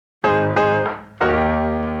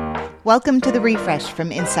Welcome to The Refresh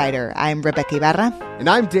from Insider. I'm Rebecca Ibarra. And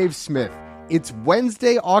I'm Dave Smith. It's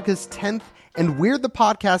Wednesday, August 10th, and we're the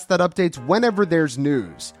podcast that updates whenever there's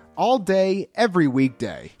news. All day, every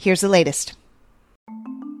weekday. Here's the latest.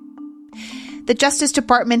 The Justice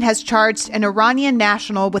Department has charged an Iranian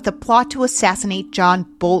national with a plot to assassinate John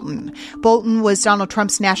Bolton. Bolton was Donald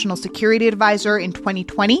Trump's national security advisor in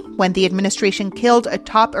 2020 when the administration killed a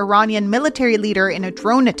top Iranian military leader in a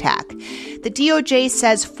drone attack. The DOJ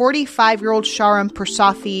says 45-year-old Shahram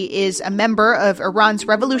Poursafi is a member of Iran's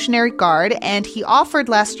Revolutionary Guard, and he offered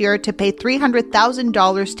last year to pay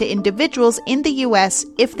 $300,000 to individuals in the U.S.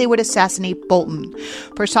 if they would assassinate Bolton.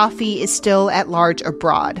 Poursafi is still at large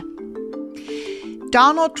abroad.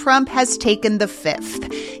 Donald Trump has taken the fifth.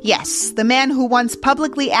 Yes, the man who once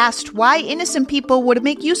publicly asked why innocent people would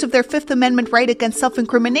make use of their Fifth Amendment right against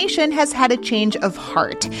self-incrimination has had a change of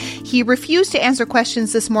heart. He refused to answer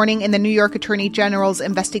questions this morning in the New York Attorney General's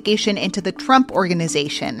investigation into the Trump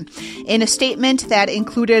Organization. In a statement that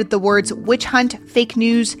included the words witch hunt, fake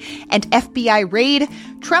news, and FBI raid,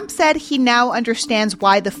 Trump said he now understands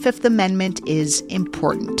why the Fifth Amendment is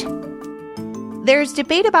important. There's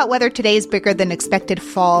debate about whether today's bigger than expected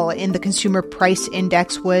fall in the consumer price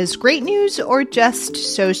index was great news or just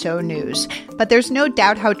so-so news. But there's no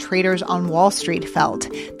doubt how traders on Wall Street felt.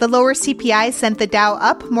 The lower CPI sent the Dow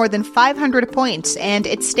up more than 500 points, and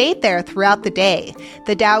it stayed there throughout the day.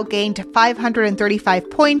 The Dow gained 535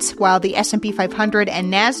 points, while the S&P 500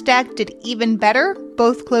 and NASDAQ did even better,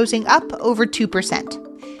 both closing up over 2%.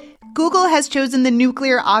 Google has chosen the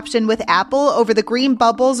nuclear option with Apple over the green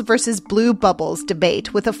bubbles versus blue bubbles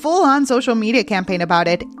debate, with a full-on social media campaign about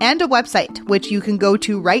it and a website, which you can go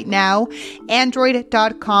to right now,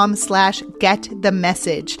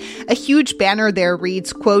 android.com/getthemessage. A huge banner there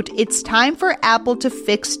reads, quote, "It's time for Apple to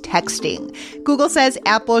fix texting." Google says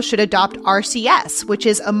Apple should adopt RCS, which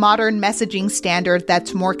is a modern messaging standard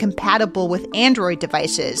that's more compatible with Android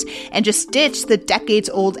devices, and just ditch the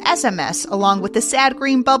decades-old SMS along with the sad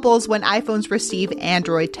green bubbles when iPhones receive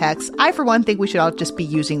Android texts. I, for one, think we should all just be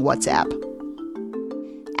using WhatsApp.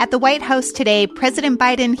 At the White House today, President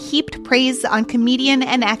Biden heaped praise on comedian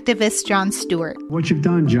and activist Jon Stewart. What you've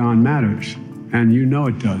done, John, matters. And you know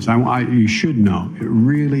it does. You should know. It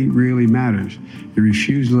really, really matters. You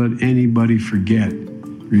refuse to let anybody forget.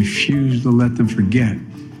 Refuse to let them forget.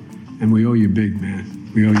 And we owe you big, man.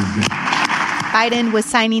 We owe you big. Biden was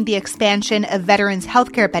signing the expansion of veterans'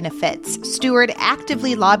 healthcare benefits. Stewart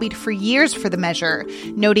actively lobbied for years for the measure,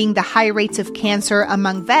 noting the high rates of cancer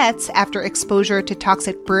among vets after exposure to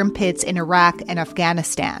toxic burn pits in Iraq and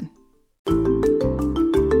Afghanistan.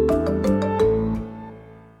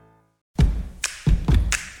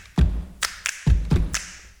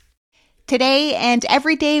 Today and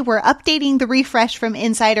every day, we're updating the refresh from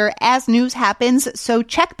Insider as news happens, so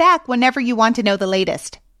check back whenever you want to know the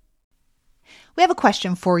latest. We have a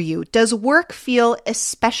question for you. Does work feel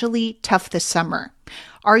especially tough this summer?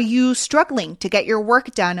 Are you struggling to get your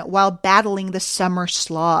work done while battling the summer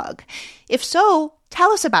slog? If so,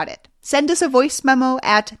 tell us about it. Send us a voice memo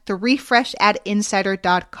at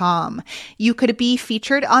therefresh@insider.com. You could be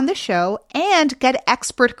featured on the show and get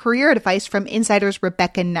expert career advice from Insider's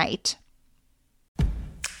Rebecca Knight.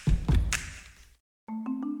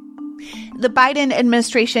 The Biden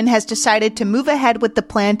administration has decided to move ahead with the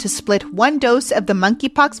plan to split one dose of the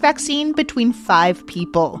monkeypox vaccine between 5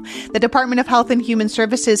 people. The Department of Health and Human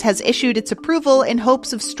Services has issued its approval in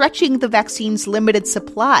hopes of stretching the vaccine's limited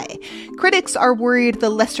supply. Critics are worried the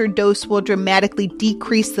lesser dose will dramatically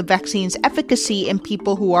decrease the vaccine's efficacy in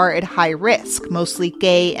people who are at high risk, mostly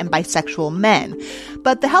gay and bisexual men.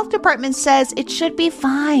 But the health department says it should be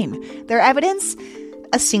fine. Their evidence?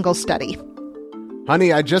 A single study.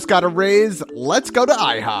 Honey, I just got a raise. Let's go to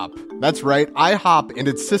IHOP. That's right. IHOP and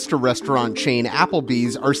its sister restaurant chain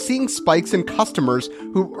Applebee's are seeing spikes in customers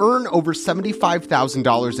who earn over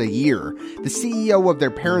 $75,000 a year. The CEO of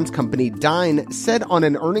their parents' company, Dine, said on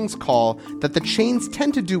an earnings call that the chains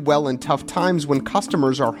tend to do well in tough times when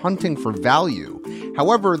customers are hunting for value.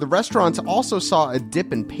 However, the restaurants also saw a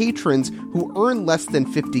dip in patrons who earn less than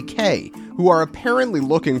 $50K, who are apparently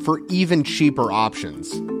looking for even cheaper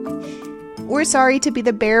options. We're sorry to be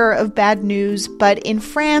the bearer of bad news, but in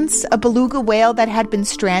France, a beluga whale that had been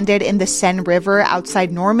stranded in the Seine River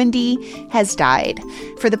outside Normandy has died.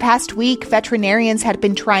 For the past week, veterinarians had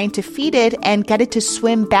been trying to feed it and get it to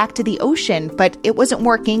swim back to the ocean, but it wasn't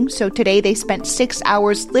working, so today they spent 6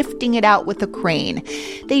 hours lifting it out with a crane.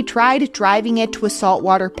 They tried driving it to a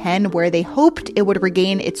saltwater pen where they hoped it would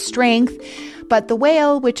regain its strength, but the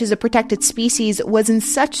whale, which is a protected species, was in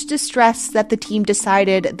such distress that the team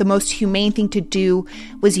decided the most humane thing to do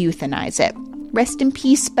was euthanize it. Rest in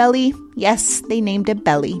peace, Belly. Yes, they named it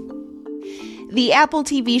Belly. The Apple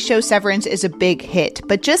TV show Severance is a big hit,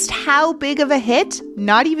 but just how big of a hit?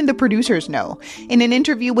 Not even the producers know. In an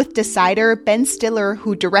interview with Decider, Ben Stiller,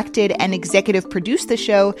 who directed and executive produced the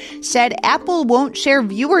show, said Apple won't share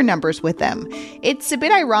viewer numbers with them. It's a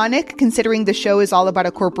bit ironic considering the show is all about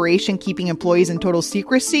a corporation keeping employees in total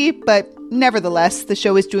secrecy, but nevertheless, the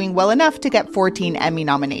show is doing well enough to get 14 Emmy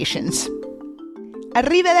nominations.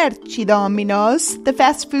 Arrivederci, Domino's. The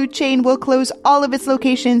fast food chain will close all of its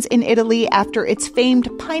locations in Italy after its famed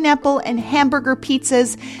pineapple and hamburger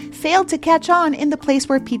pizzas failed to catch on in the place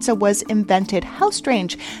where pizza was invented. How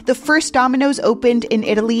strange. The first Domino's opened in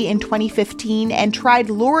Italy in 2015 and tried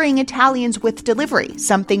luring Italians with delivery,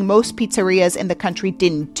 something most pizzerias in the country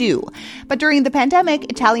didn't do. But during the pandemic,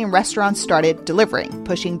 Italian restaurants started delivering,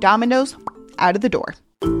 pushing Domino's out of the door.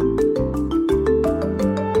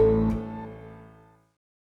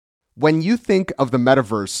 When you think of the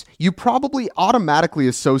metaverse, you probably automatically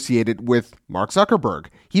associate it with Mark Zuckerberg.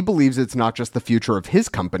 He believes it's not just the future of his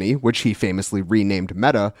company, which he famously renamed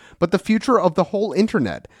Meta, but the future of the whole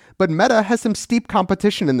internet. But Meta has some steep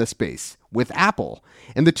competition in this space, with Apple.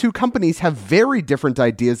 And the two companies have very different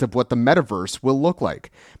ideas of what the metaverse will look like.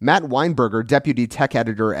 Matt Weinberger, deputy tech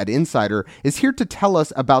editor at Insider, is here to tell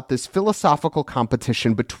us about this philosophical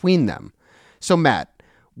competition between them. So Matt,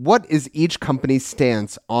 what is each company's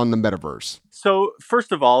stance on the metaverse? So,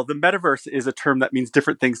 first of all, the metaverse is a term that means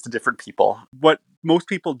different things to different people. What most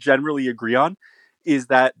people generally agree on is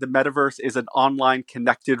that the metaverse is an online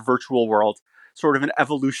connected virtual world, sort of an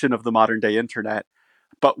evolution of the modern day internet.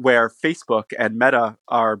 But where Facebook and Meta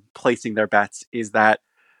are placing their bets is that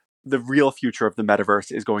the real future of the metaverse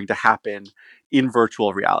is going to happen in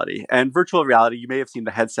virtual reality. And virtual reality, you may have seen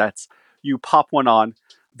the headsets. You pop one on,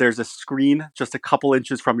 there's a screen just a couple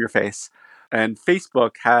inches from your face. And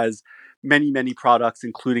Facebook has many, many products,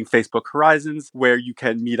 including Facebook Horizons, where you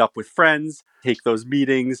can meet up with friends, take those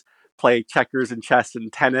meetings, play checkers and chess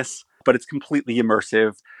and tennis, but it's completely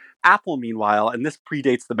immersive. Apple, meanwhile, and this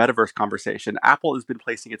predates the metaverse conversation, Apple has been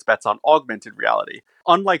placing its bets on augmented reality.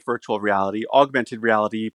 Unlike virtual reality, augmented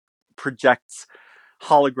reality projects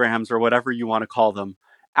holograms or whatever you want to call them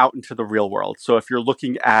out into the real world. So if you're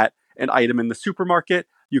looking at an item in the supermarket,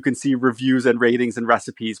 you can see reviews and ratings and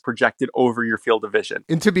recipes projected over your field of vision.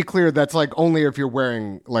 And to be clear, that's like only if you're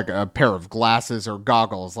wearing like a pair of glasses or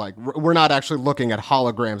goggles. Like we're not actually looking at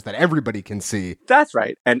holograms that everybody can see. That's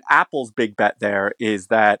right. And Apple's big bet there is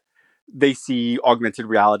that they see augmented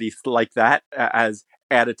reality like that as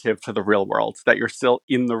additive to the real world, that you're still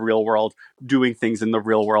in the real world, doing things in the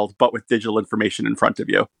real world, but with digital information in front of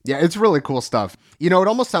you. Yeah, it's really cool stuff. You know, it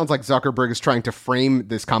almost sounds like Zuckerberg is trying to frame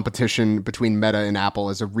this competition between Meta and Apple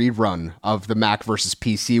as a rerun of the Mac versus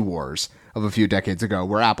PC wars of a few decades ago,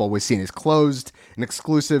 where Apple was seen as closed and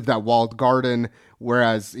exclusive, that walled garden,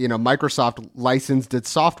 whereas, you know, Microsoft licensed its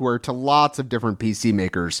software to lots of different PC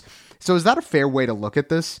makers. So is that a fair way to look at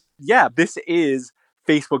this? Yeah, this is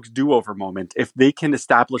Facebook's do-over moment. If they can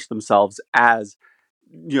establish themselves as,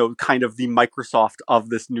 you know, kind of the Microsoft of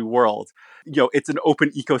this new world, you know, it's an open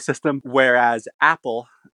ecosystem, whereas Apple,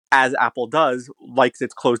 as Apple does, likes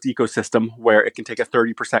its closed ecosystem where it can take a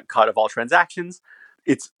 30% cut of all transactions.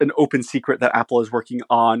 It's an open secret that Apple is working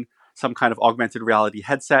on some kind of augmented reality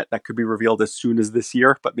headset that could be revealed as soon as this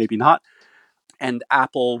year, but maybe not. And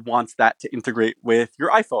Apple wants that to integrate with your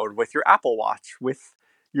iPhone, with your Apple Watch, with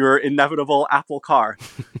your inevitable Apple car.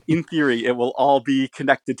 In theory, it will all be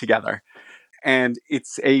connected together. And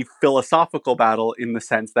it's a philosophical battle in the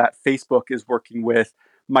sense that Facebook is working with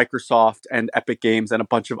Microsoft and Epic Games and a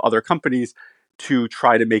bunch of other companies to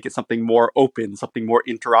try to make it something more open, something more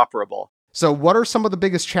interoperable. So what are some of the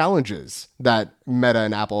biggest challenges that Meta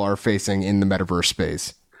and Apple are facing in the metaverse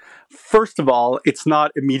space? First of all, it's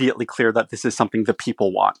not immediately clear that this is something that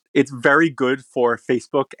people want. It's very good for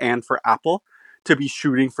Facebook and for Apple to be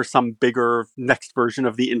shooting for some bigger next version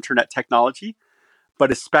of the internet technology. But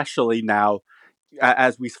especially now,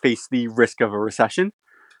 as we face the risk of a recession,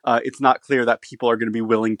 it's not clear that people are going to be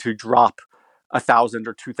willing to drop $1,000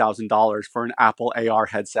 or $2,000 for an Apple AR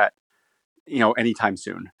headset, you know, anytime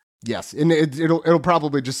soon. Yes, and it'll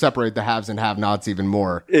probably just separate the haves and have-nots even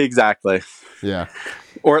more. Exactly. Yeah.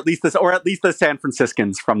 Or at least the San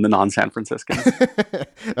Franciscans from the non-San Franciscans.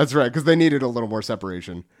 That's right, because they needed a little more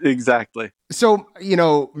separation. Exactly. So, you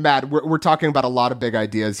know, Matt, we're talking about a lot of big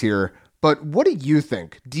ideas here, but what do you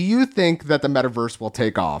think? Do you think that the metaverse will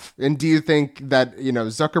take off? And do you think that, you know,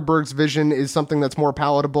 Zuckerberg's vision is something that's more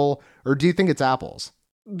palatable, or do you think it's Apple's?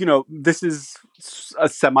 You know, this is a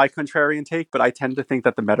semi-contrarian take, but I tend to think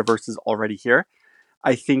that the metaverse is already here.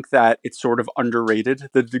 I think that it's sort of underrated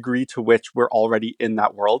the degree to which we're already in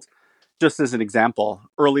that world. Just as an example,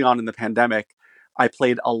 early on in the pandemic, I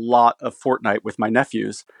played a lot of Fortnite with my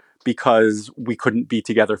nephews because we couldn't be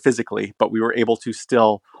together physically, but we were able to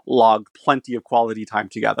still log plenty of quality time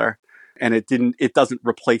together. And it doesn't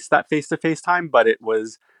replace that face-to-face time, but it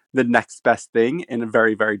was the next best thing in a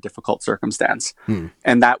very, very difficult circumstance.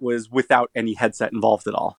 And that was without any headset involved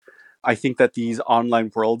at all. I think that these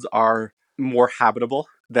online worlds are more habitable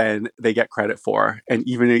than they get credit for. And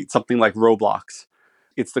even something like Roblox,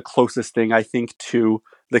 it's the closest thing, I think, to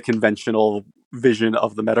the conventional vision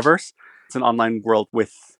of the metaverse. It's an online world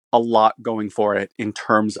with a lot going for it in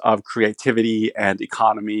terms of creativity and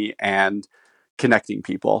economy and connecting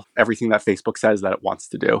people, everything that Facebook says that it wants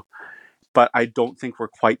to do. But I don't think we're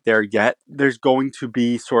quite there yet. There's going to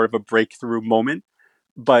be sort of a breakthrough moment,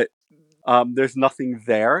 but there's nothing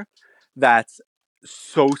there that's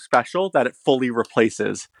so special that it fully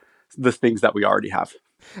replaces the things that we already have.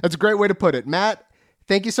 That's a great way to put it. Matt,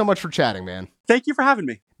 thank you so much for chatting, man. Thank you for having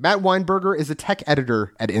me. Matt Weinberger is a tech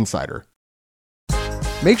editor at Insider.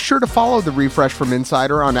 Make sure to follow the Refresh from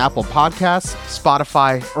Insider on Apple Podcasts,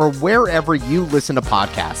 Spotify, or wherever you listen to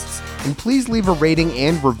podcasts. And please leave a rating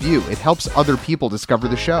and review. It helps other people discover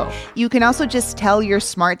the show. You can also just tell your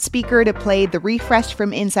smart speaker to play the Refresh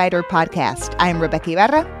from Insider podcast. I'm Rebecca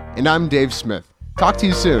Ibarra. And I'm Dave Smith. Talk to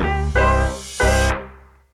you soon.